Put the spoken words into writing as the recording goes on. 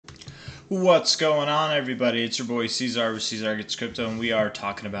What's going on, everybody? It's your boy C-Zar with C-Zar Gets Crypto, and we are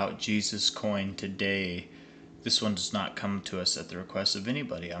talking about Jesus Coin today. This one does not come to us at the request of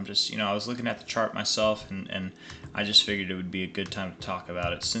anybody. I'm just, I was looking at the chart myself, and I just figured it would be a good time to talk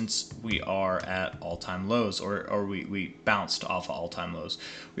about it since we are at all-time lows, or we bounced off of all-time lows.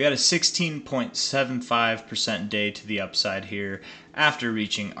 We had a 16.75% day to the upside here after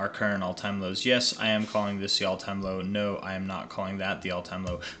reaching our current all-time lows. Yes, I am calling this the all-time low. No, I am not calling that the all-time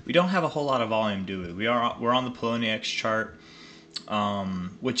low. We don't have a whole lot of volume, do we? We're on the Poloniex chart,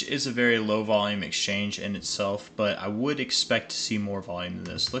 which is a very low volume exchange in itself, but I would expect to see more volume than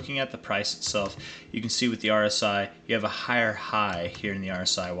this. Looking at the price itself, you can see with the RSI, you have a higher high here in the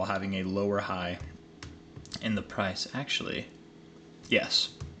RSI while having a lower high in the price. Actually, yes.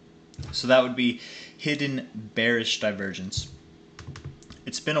 So that would be hidden bearish divergence.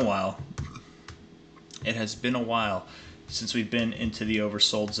 It's been a while. It has been a while since we've been into the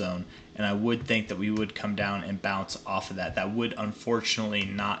oversold zone, and I would think that we would come down and bounce off of that. That would unfortunately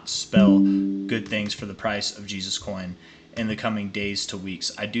not spell good things for the price of Jesus Coin in the coming days to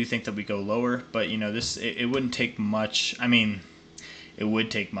weeks. I do think that we go lower, but it wouldn't take much. I mean, it would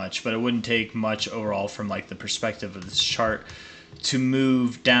take much, but it wouldn't take much overall from like the perspective of this chart to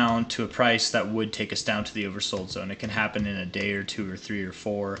move down to a price that would take us down to the oversold zone. It can happen in a day or two or three or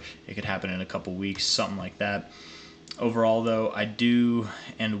four. It could happen in a couple weeks, something like that. Overall, though, I do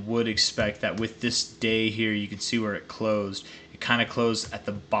and would expect that with this day here, you can see where it closed. It kind of closed at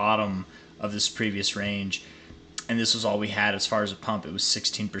the bottom of this previous range, and this was all we had as far as a pump. It was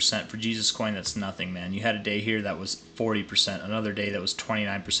 16%. For Jesus Coin, that's nothing, man. You had a day here that was 40%, another day that was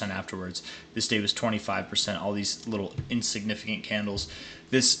 29% afterwards. This day was 25%, all these little insignificant candles.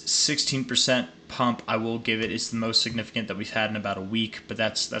 This 16% pump, I will give it, is the most significant that we've had in about a week, but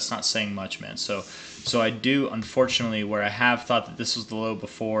that's not saying much, man. So I do, unfortunately, where I have thought that this was the low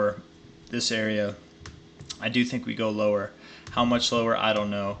before, this area, I do think we go lower. How much lower, I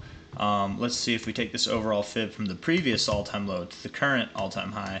don't know. Let's see if we take this overall fib from the previous all-time low to the current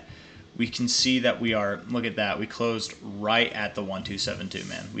all-time high. We can see that we are, look at that, we closed right at the 1272,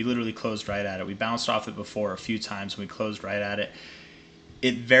 man. We literally closed right at it. We bounced off it before a few times, and we closed right at it.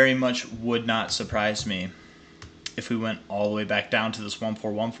 It very much would not surprise me if we went all the way back down to this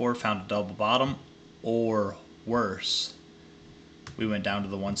 1414, found a double bottom, or worse, we went down to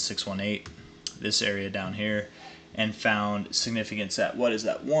the 1618, this area down here, and found significance at, what is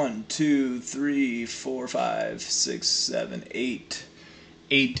that, 1, 2, 3, 4, 5, 6, 7, 8,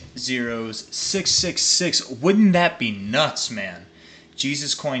 8 zeros, 666. Wouldn't that be nuts, man?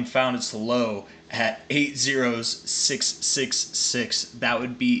 Jesus Coin found its low at 8 zeros, 666. That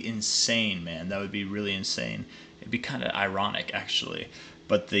would be insane, man. That would be really insane. It'd be kind of ironic, actually.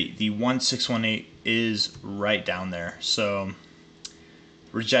 But the 1618 is right down there. So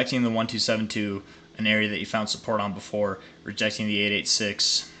rejecting the 1272, an area that you found support on before, rejecting the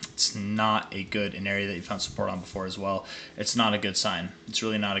 886, it's not a good, an area that you found support on before as well. It's not a good sign. It's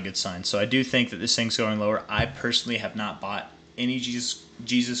really not a good sign. So I do think that this thing's going lower. I personally have not bought any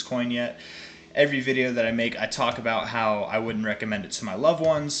Jesus Coin yet. Every video that I make, I talk about how I wouldn't recommend it to my loved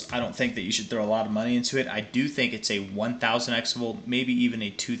ones. I don't think that you should throw a lot of money into it. I do think it's a 1,000xable, maybe even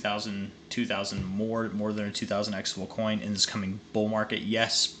a 2,000 more than a 2,000xable coin in this coming bull market.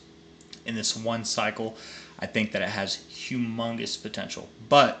 Yes, in this one cycle, I think that it has humongous potential,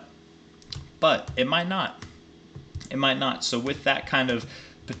 but it might not. It might not. So with that kind of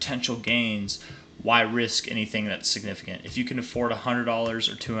potential gains, why risk anything that's significant? If you can afford $100 or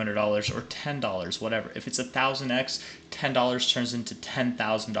 $200 or $10, whatever. If it's 1,000x, $10 turns into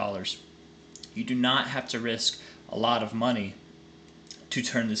 $10,000. You do not have to risk a lot of money to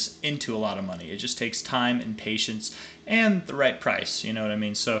turn this into a lot of money. It just takes time and patience and the right price. You know what I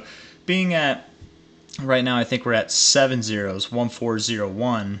mean? So being at, right now I think we're at 7 zeros,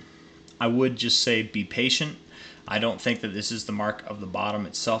 1401. I would just say be patient. I don't think that this is the mark of the bottom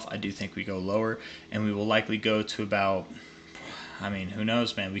itself. I do think we go lower, and we will likely go to about, I mean, who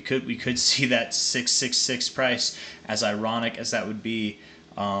knows, man. We could see that 666 price. As ironic as that would be,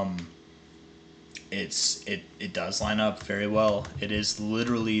 it does line up very well. It is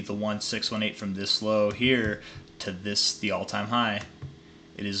literally the 1618 from this low here to this, the all-time high.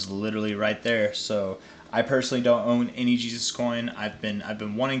 It is literally right there. So I personally don't own any Jesus Coin. I've been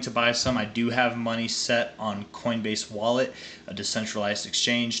wanting to buy some. I do have money set on Coinbase Wallet, a decentralized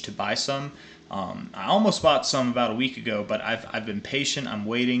exchange, to buy some. I almost bought some about a week ago, but I've been patient. I'm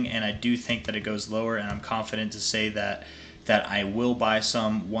waiting, and I do think that it goes lower, and I'm confident to say that I will buy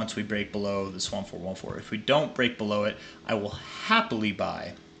some once we break below this 1414. If we don't break below it, I will happily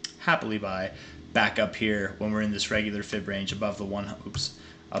buy back up here when we're in this regular fib range above the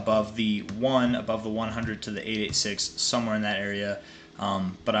above the 100 to the 886, somewhere in that area.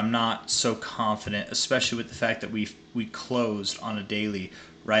 But I'm not so confident, especially with the fact that we closed on a daily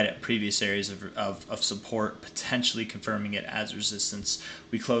right at previous areas of support, potentially confirming it as resistance.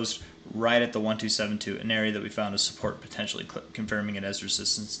 We closed right at the 1272, an area that we found as support, potentially confirming it as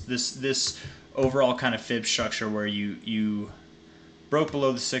resistance. This overall kind of fib structure where you broke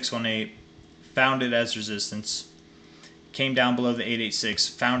below the 618, found it as resistance, came down below the 886,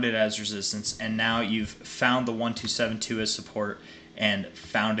 found it as resistance, and now you've found the 1272 as support and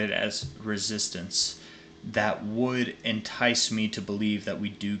found it as resistance. That would entice me to believe that we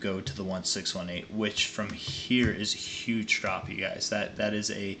do go to the 1618, which from here is a huge drop, you guys. That is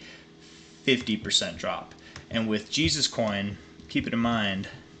a 50% drop. And with Jesus coin, keep it in mind,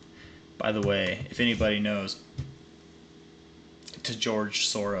 by the way, if anybody knows, to George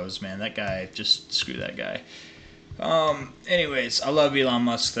Soros, man, that guy, just screw that guy. Anyways, I love Elon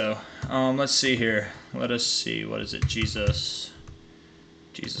Musk though. Let's see here. Let us see. What is it? Jesus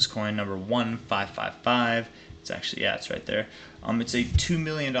coin number 1555. It's actually, yeah, it's right there. It's a $2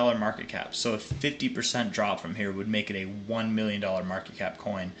 million market cap. So a 50% drop from here would make it a $1 million market cap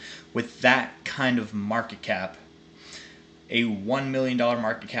coin. With that kind of market cap, a $1 million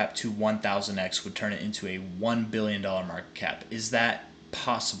market cap to 1000x would turn it into a $1 billion market cap. Is that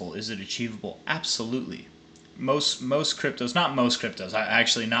possible? Is it achievable? Absolutely. Most cryptos, not most cryptos,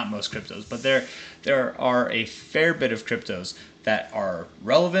 actually not most cryptos, but there are a fair bit of cryptos that are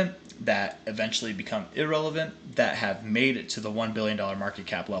relevant, that eventually become irrelevant, that have made it to the $1 billion market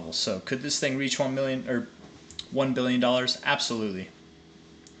cap level. So could this thing reach $1 million or $1 billion? Absolutely.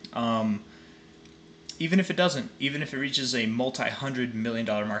 Even if it doesn't, even if it reaches a multi-$100 million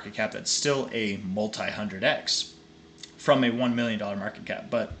market cap, that's still a multi-100x from a $1 million market cap.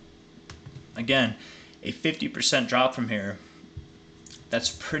 But again, a 50% drop from here, that's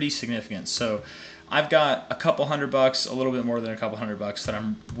pretty significant. So I've got a couple $100, a little bit more than a couple $100 that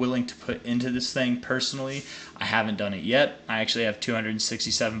I'm willing to put into this thing personally. I haven't done it yet. I actually have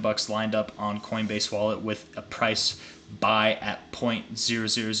 $267 lined up on Coinbase Wallet with a price buy at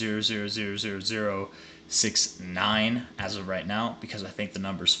 0.00000069 as of right now, because I think the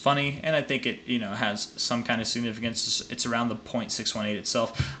number's funny and I think it has some kind of significance. It's around the 0.618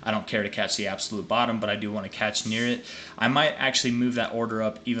 itself. I don't care to catch the absolute bottom, but I do want to catch near it. I might actually move that order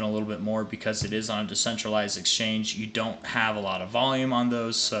up even a little bit more because it is on a decentralized exchange. You don't have a lot of volume on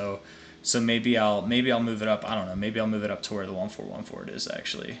those, so maybe I'll move it up. I don't know. Maybe I'll move it up to where the 1414 is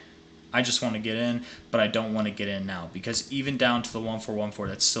actually. I just want to get in, but I don't want to get in now because even down to the 1414,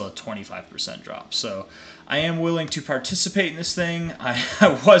 that's still a 25% drop. So I am willing to participate in this thing.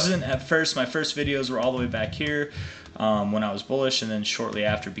 I wasn't at first. My first videos were all the way back here when I was bullish, and then shortly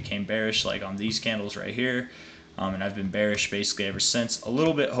after became bearish, like on these candles right here. And I've been bearish basically ever since. A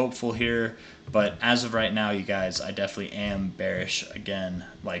little bit hopeful here, but as of right now, you guys, I definitely am bearish again,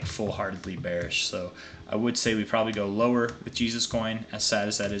 like full-heartedly bearish. So I would say we probably go lower with Jesus coin, as sad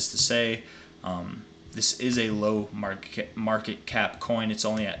as that is to say. This is a low market cap coin. It's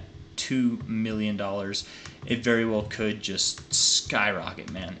only at $2 million. It very well could just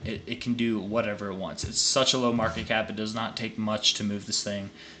skyrocket, man. It can do whatever it wants. It's such a low market cap. It does not take much to move this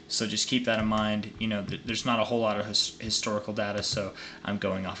thing. So just keep that in mind. There's not a whole lot of historical data, so I'm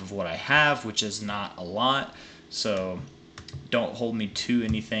going off of what I have, which is not a lot. So don't hold me to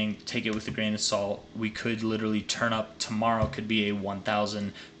anything. Take it with a grain of salt. We could literally turn up tomorrow, could be a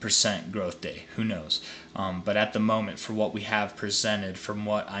 1,000% growth day. Who knows? But at the moment, for what we have presented, from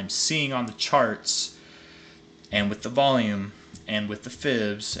what I'm seeing on the charts, and with the volume, and with the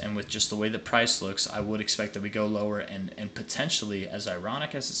fibs, and with just the way the price looks, I would expect that we go lower and potentially, as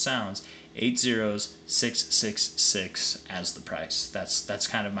ironic as it sounds, 80666 as the price. That's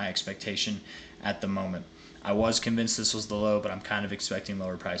kind of my expectation at the moment. I was convinced this was the low, but I'm kind of expecting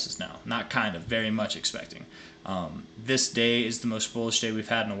lower prices now. Not kind of, very much expecting. This day is the most bullish day we've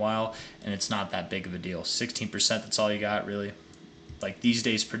had in a while, and it's not that big of a deal. 16%, that's all you got, really. Like, these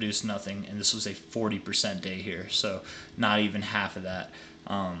days produce nothing, and this was a 40% day here, so not even half of that.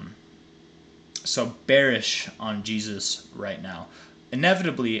 So bearish on Jesus right now.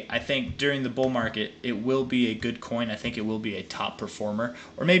 Inevitably, I think during the bull market, it will be a good coin. I think it will be a top performer,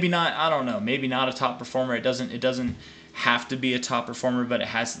 or maybe not. I don't know. Maybe not a top performer. It doesn't have to be a top performer, but it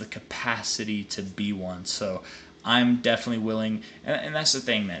has the capacity to be one. So I'm definitely willing. And that's the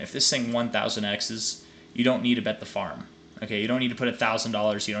thing, man. If this thing 1000x's, you don't need to bet the farm. Okay, you don't need to put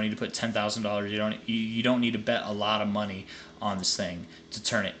 $1,000. You don't need to put $10,000. You don't need to bet a lot of money on this thing to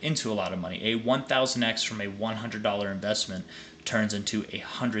turn it into a lot of money. A 1000x from a $100 investment turns into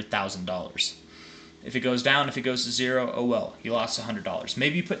 $100,000. If it goes down, if it goes to zero, oh well, you lost $100.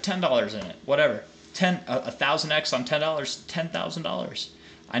 Maybe you put $10 in it, whatever. 1,000x on $10, $10,000.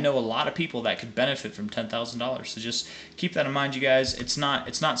 I know a lot of people that could benefit from $10,000. So just keep that in mind, you guys. It's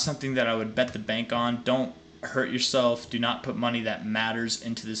not something that I would bet the bank on. Don't hurt yourself. Do not put money that matters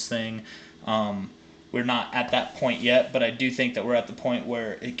into this thing. We're not at that point yet, but I do think that we're at the point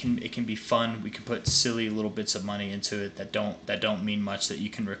where it can be fun. We can put silly little bits of money into it that don't mean much, that you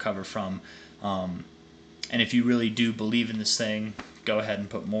can recover from. And if you really do believe in this thing, go ahead and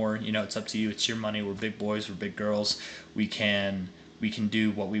put more. You know, it's up to you. It's your money. We're big boys. We're big girls. We can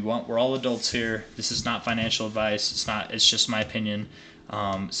do what we want. We're all adults here. This is not financial advice. It's just my opinion.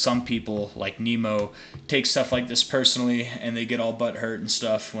 Some people, like Nemo, take stuff like this personally, and they get all butthurt and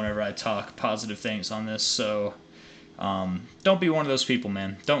stuff whenever I talk positive things on this. So don't be one of those people,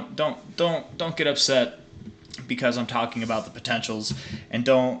 man. Don't get upset because I'm talking about the potentials, and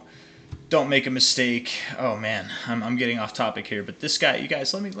don't make a mistake. Oh man, I'm getting off topic here, but this guy, you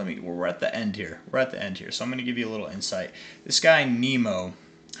guys, let me. We're at the end here. So I'm gonna give you a little insight. This guy Nemo.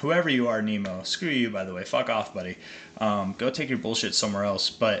 Whoever you are, Nemo, screw you, by the way. Fuck off, buddy. Go take your bullshit somewhere else.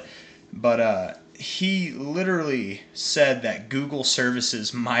 But he literally said that Google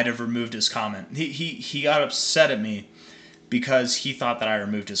services might have removed his comment. He got upset at me because he thought that I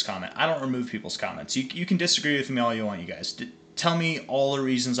removed his comment. I don't remove people's comments. You can disagree with me all you want, you guys. Tell me all the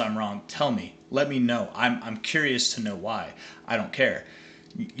reasons I'm wrong. Tell me. Let me know. I'm curious to know why. I don't care.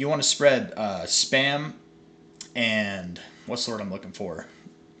 You want to spread spam and what's the word I'm looking for?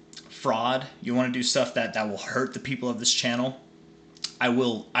 Fraud. You want to do stuff that will hurt the people of this channel. I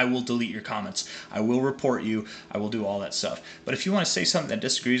will delete your comments. I will report you. I will do all that stuff. But if you want to say something that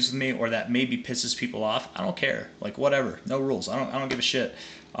disagrees with me or that maybe pisses people off, I don't care. Like, whatever. No rules. I don't give a shit.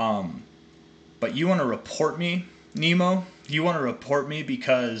 But you want to report me, Nemo? You want to report me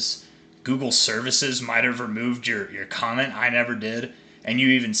because Google services might have removed your comment? I never did. And you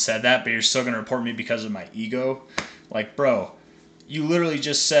even said that, but you're still going to report me because of my ego? Like, bro, you literally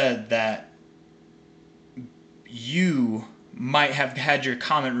just said that you might have had your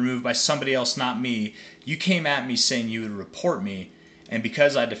comment removed by somebody else, not me. You came at me saying you would report me, and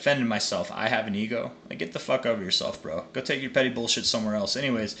because I defended myself, I have an ego? Like, get the fuck over yourself, bro. Go take your petty bullshit somewhere else.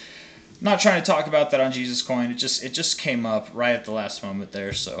 Anyways, I'm not trying to talk about that on Jesus Coin. It just came up right at the last moment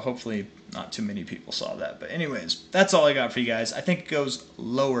there, so hopefully not too many people saw that. But anyways, that's all I got for you guys. I think it goes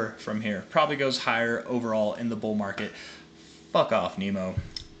lower from here. Probably goes higher overall in the bull market. Fuck off, Nemo.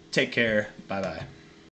 Take care. Bye-bye.